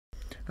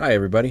Hi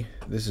everybody,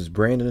 this is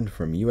Brandon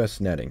from US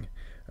Netting.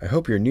 I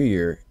hope your new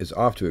year is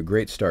off to a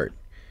great start.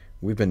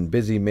 We've been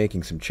busy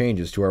making some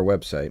changes to our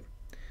website.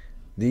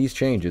 These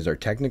changes are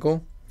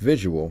technical,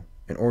 visual,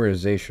 and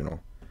organizational,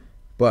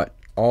 but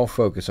all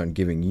focus on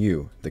giving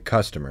you, the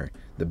customer,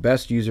 the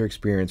best user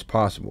experience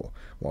possible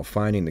while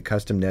finding the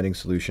custom netting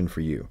solution for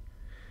you.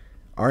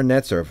 Our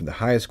nets are of the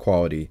highest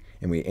quality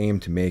and we aim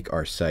to make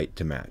our site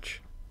to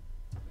match.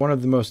 One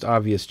of the most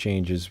obvious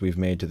changes we've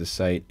made to the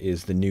site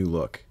is the new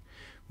look.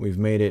 We've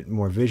made it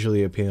more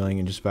visually appealing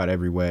in just about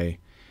every way.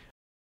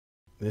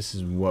 This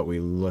is what we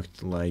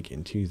looked like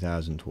in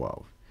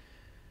 2012.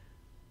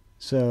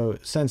 So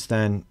since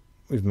then,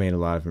 we've made a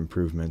lot of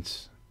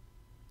improvements.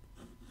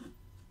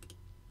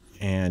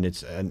 And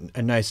it's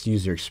a nice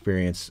user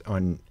experience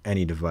on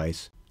any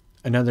device.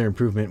 Another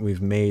improvement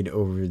we've made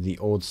over the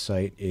old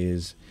site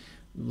is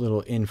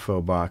little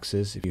info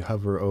boxes. If you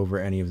hover over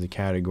any of the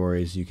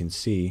categories, you can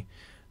see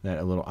that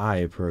a little eye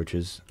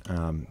approaches.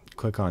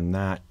 Click on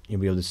that, you'll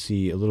be able to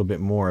see a little bit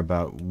more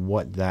about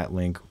what that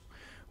link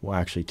will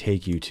actually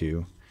take you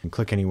to. And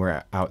click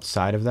anywhere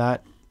outside of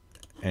that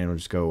and it'll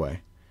just go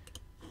away.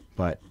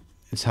 But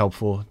it's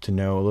helpful to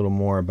know a little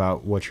more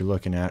about what you're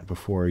looking at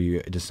before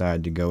you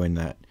decide to go in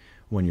that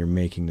when you're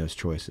making those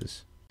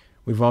choices.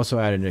 We've also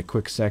added a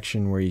quick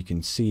section where you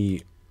can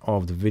see all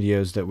of the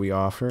videos that we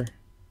offer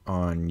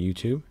on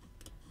YouTube.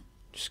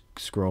 Just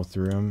scroll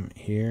through them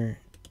here.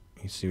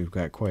 You see we've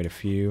got quite a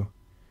few.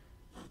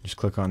 Just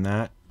click on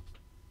that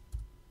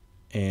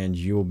and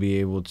you'll be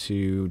able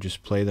to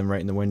just play them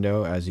right in the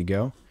window as you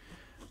go,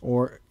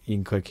 or you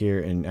can click here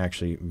and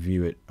actually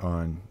view it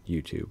on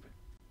YouTube.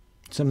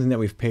 Something that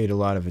we've paid a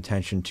lot of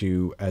attention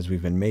to as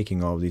we've been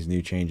making all of these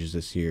new changes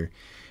this year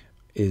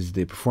is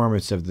the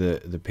performance of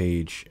the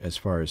page as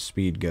far as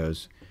speed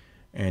goes.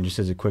 And just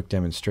as a quick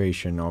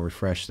demonstration, I'll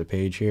refresh the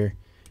page here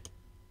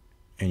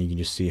and you can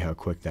just see how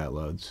quick that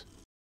loads.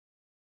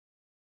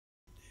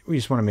 We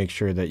just want to make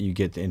sure that you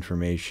get the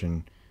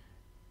information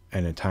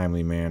in a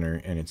timely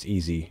manner and it's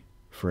easy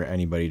for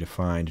anybody to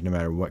find no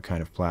matter what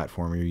kind of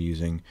platform you're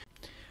using.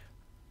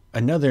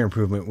 Another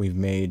improvement we've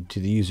made to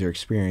the user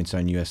experience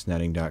on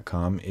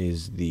usnetting.com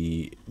is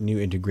the new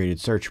integrated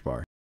search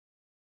bar.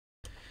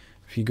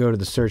 If you go to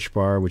the search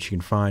bar, which you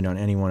can find on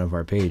any one of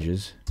our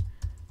pages,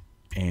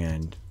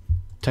 and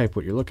type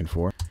what you're looking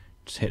for,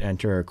 just hit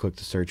enter or click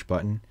the search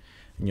button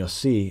and you'll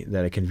see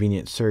that a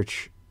convenient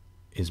search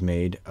is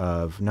made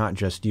of not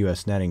just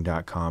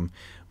usnetting.com,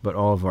 but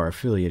all of our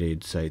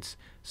affiliated sites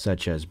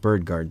such as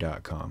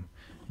birdguard.com.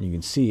 And you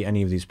can see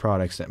any of these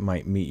products that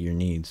might meet your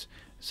needs,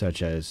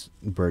 such as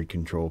bird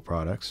control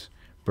products,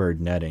 bird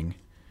netting,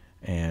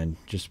 and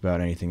just about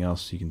anything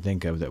else you can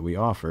think of that we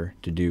offer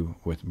to do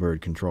with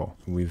bird control.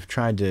 We've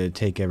tried to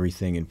take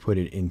everything and put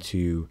it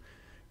into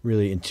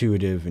really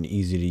intuitive and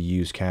easy to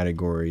use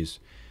categories.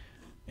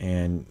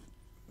 And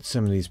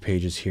some of these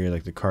pages here,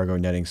 like the cargo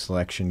netting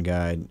selection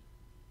guide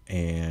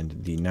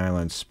and the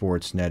nylon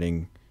sports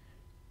netting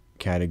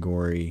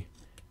category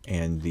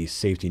and the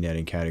safety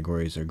netting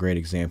categories, are great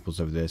examples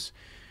of this.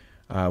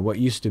 What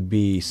used to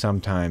be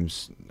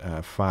sometimes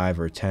 5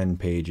 or 10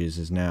 pages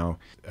is now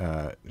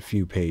a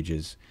few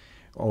pages,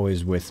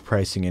 always with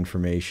pricing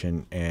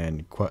information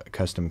and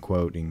custom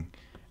quoting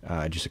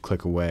just a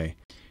click away.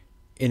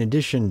 In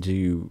addition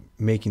to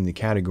making the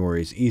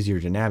categories easier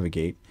to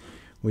navigate,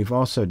 we've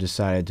also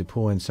decided to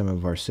pull in some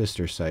of our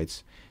sister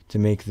sites to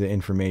make the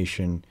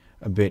information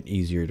a bit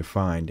easier to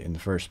find in the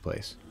first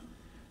place.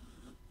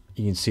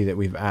 You can see that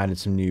we've added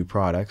some new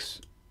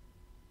products,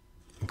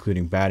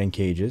 including batting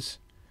cages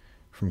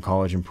from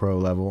college and pro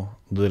level,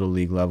 little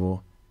league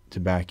level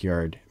to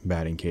backyard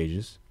batting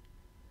cages,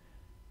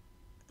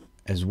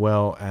 as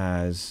well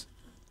as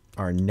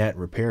our net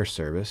repair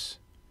service,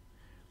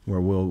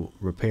 where we'll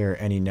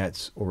repair any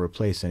nets or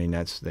replace any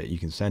nets that you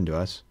can send to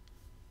us,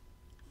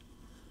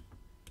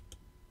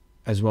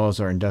 as well as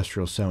our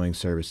industrial sewing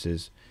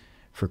services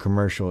for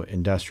commercial,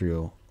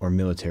 industrial, or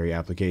military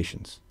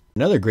applications.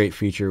 Another great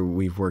feature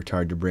we've worked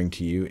hard to bring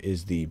to you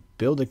is the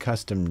Build a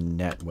Custom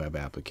Net web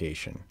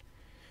application.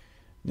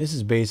 This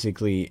is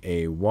basically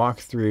a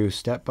walkthrough,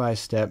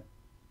 step-by-step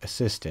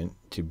assistant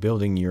to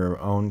building your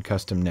own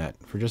custom net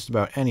for just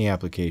about any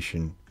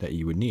application that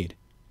you would need.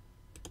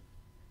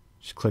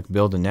 Just click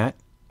Build a Net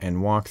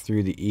and walk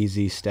through the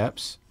easy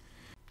steps.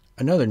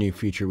 Another new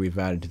feature we've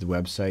added to the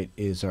website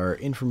is our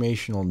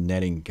informational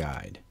netting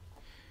guide.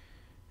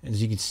 As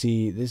you can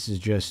see, this is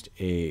just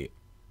a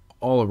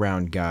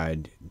all-around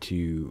guide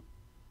to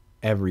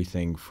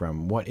everything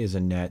from what is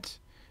a net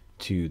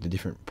to the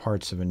different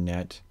parts of a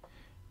net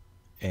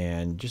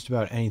and just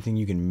about anything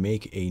you can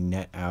make a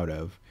net out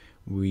of.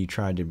 We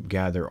tried to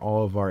gather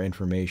all of our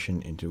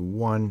information into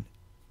one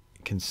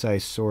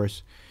concise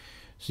source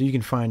so you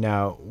can find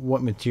out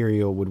what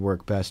material would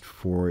work best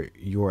for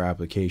your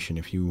application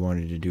if you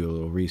wanted to do a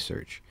little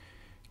research.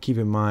 Keep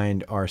in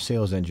mind, our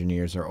sales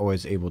engineers are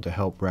always able to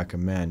help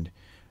recommend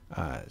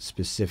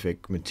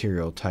specific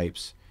material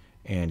types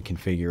and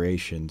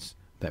configurations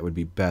that would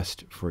be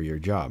best for your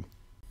job.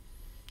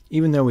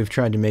 Even though we've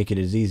tried to make it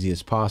as easy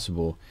as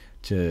possible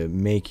to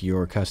make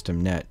your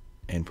custom net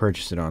and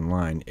purchase it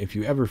online. If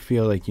you ever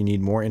feel like you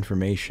need more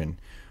information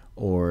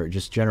or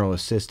just general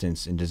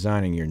assistance in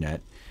designing your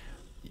net,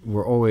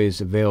 we're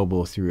always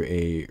available through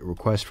a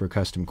request for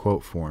custom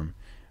quote form,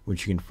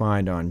 which you can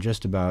find on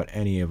just about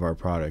any of our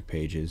product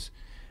pages,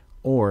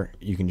 or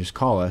you can just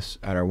call us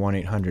at our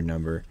 1-800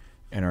 number,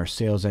 and our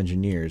sales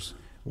engineers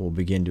will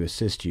begin to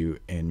assist you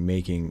in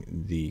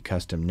making the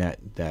custom net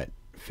that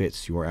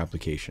fits your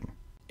application.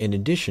 In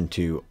addition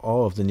to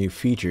all of the new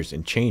features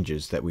and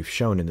changes that we've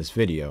shown in this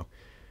video,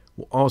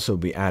 we'll also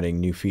be adding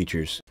new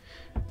features.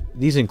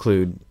 These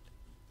include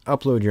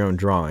upload your own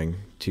drawing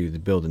to the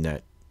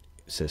Build-A-Net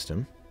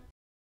system,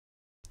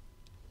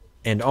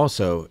 and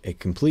also a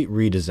complete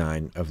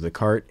redesign of the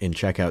cart and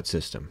checkout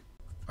system.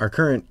 Our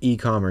current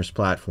e-commerce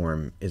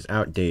platform is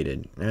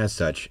outdated and as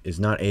such is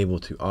not able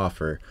to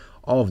offer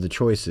all of the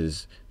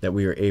choices that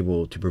we are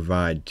able to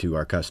provide to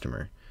our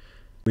customer.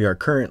 We are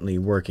currently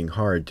working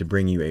hard to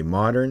bring you a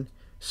modern,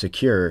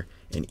 secure,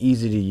 and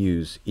easy to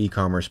use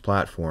e-commerce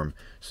platform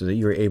so that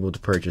you are able to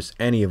purchase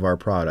any of our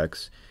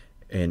products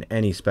and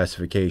any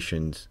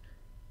specifications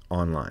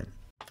online.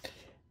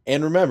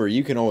 And remember,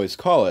 you can always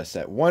call us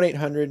at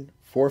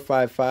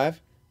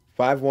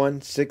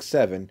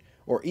 1-800-455-5167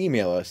 or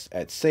email us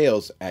at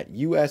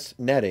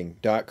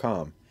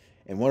sales@usnetting.com,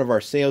 and one of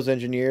our sales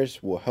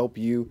engineers will help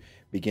you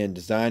begin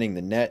designing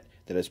the net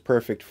that is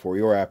perfect for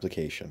your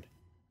application.